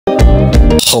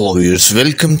Hello viewers,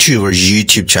 welcome to our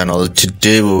YouTube channel.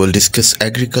 Today we will discuss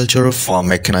agriculture, farm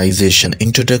mechanization,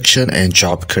 introduction and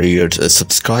job careers.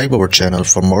 Subscribe our channel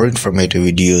for more informative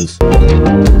videos.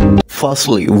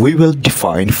 Firstly, we will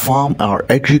define farm or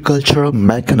agricultural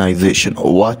mechanization.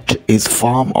 What is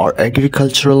farm or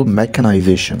agricultural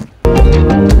mechanization?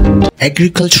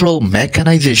 Agricultural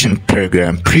mechanization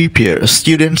program prepares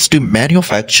students to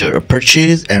manufacture,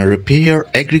 purchase and repair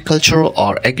agricultural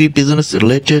or agribusiness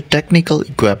related technical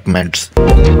equipment.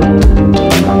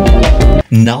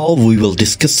 Now we will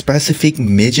discuss specific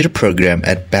major program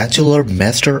at bachelor,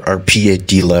 master or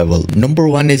PhD level. Number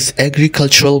 1 is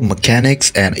agricultural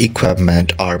mechanics and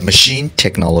equipment or machine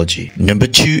technology. Number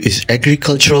 2 is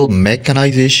agricultural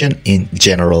mechanization in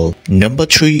general. Number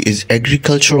 3 is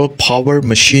agricultural power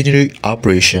machinery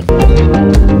operation.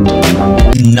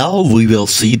 Now we will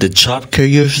see the job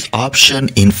careers option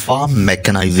in farm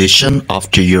mechanization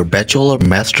after your bachelor,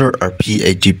 master or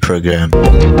PhD program.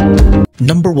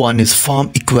 Number 1 is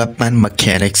farm equipment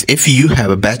mechanics. If you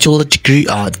have a bachelor degree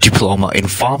or diploma in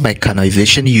farm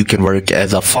mechanization, you can work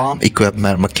as a farm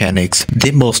equipment mechanics.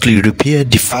 They mostly repair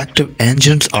defective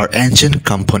engines or engine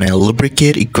component,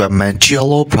 lubricate equipment to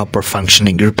allow proper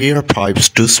functioning, repair pipes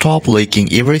to stop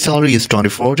leaking. Every salary is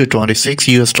 $24 to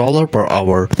 $26 per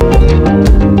hour.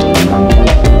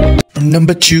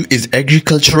 Number 2 is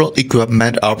agricultural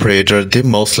equipment operator. They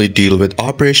mostly deal with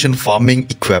operation farming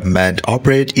equipment,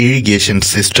 operate irrigation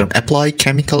system, apply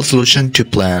chemical solution to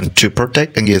plant to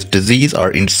protect against disease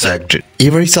or insect.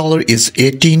 Every salary is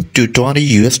 $18 to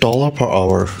 $20 per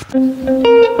hour.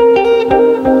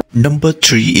 Number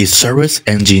 3 is service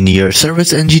engineer.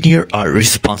 Service engineer are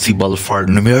responsible for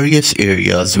numerous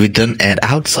areas within and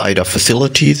outside of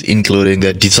facilities, including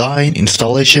the design,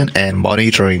 installation, and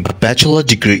monitoring. A bachelor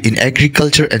degree in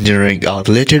agriculture engineering or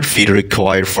related field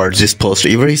required for this post.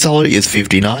 Every salary is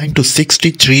 $59 to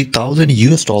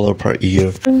 $63,000 per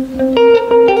year.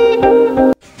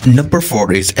 Number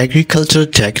 4 is agriculture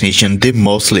technician. They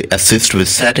mostly assist with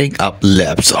setting up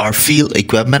labs or field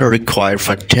equipment required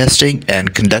for testing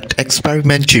and conduct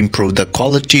experiments to improve the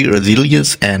quality,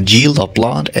 resilience, and yield of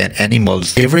plant and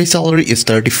animals. Every salary is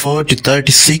 $34 to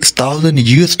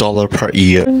 $36,000 per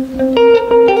year.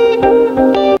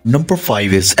 Number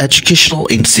 5 is educational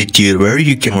institute, where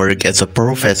you can work as a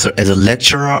professor, as a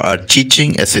lecturer or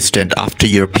teaching assistant after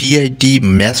your PhD,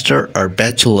 master or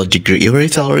bachelor degree. Every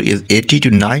salary is $80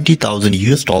 to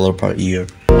 $90,000 per year.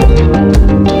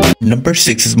 Number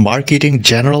 6 is marketing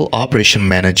general operation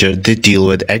manager. They deal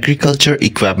with agriculture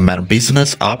equipment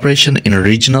business operation in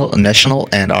regional, national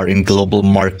and or in global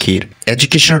market.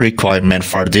 Education requirement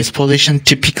for this position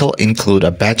typical include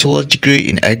a bachelor degree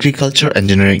in agriculture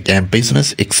engineering and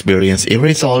business experience.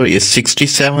 Every salary is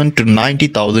 $67 to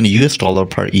 $90,000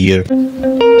 per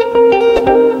year.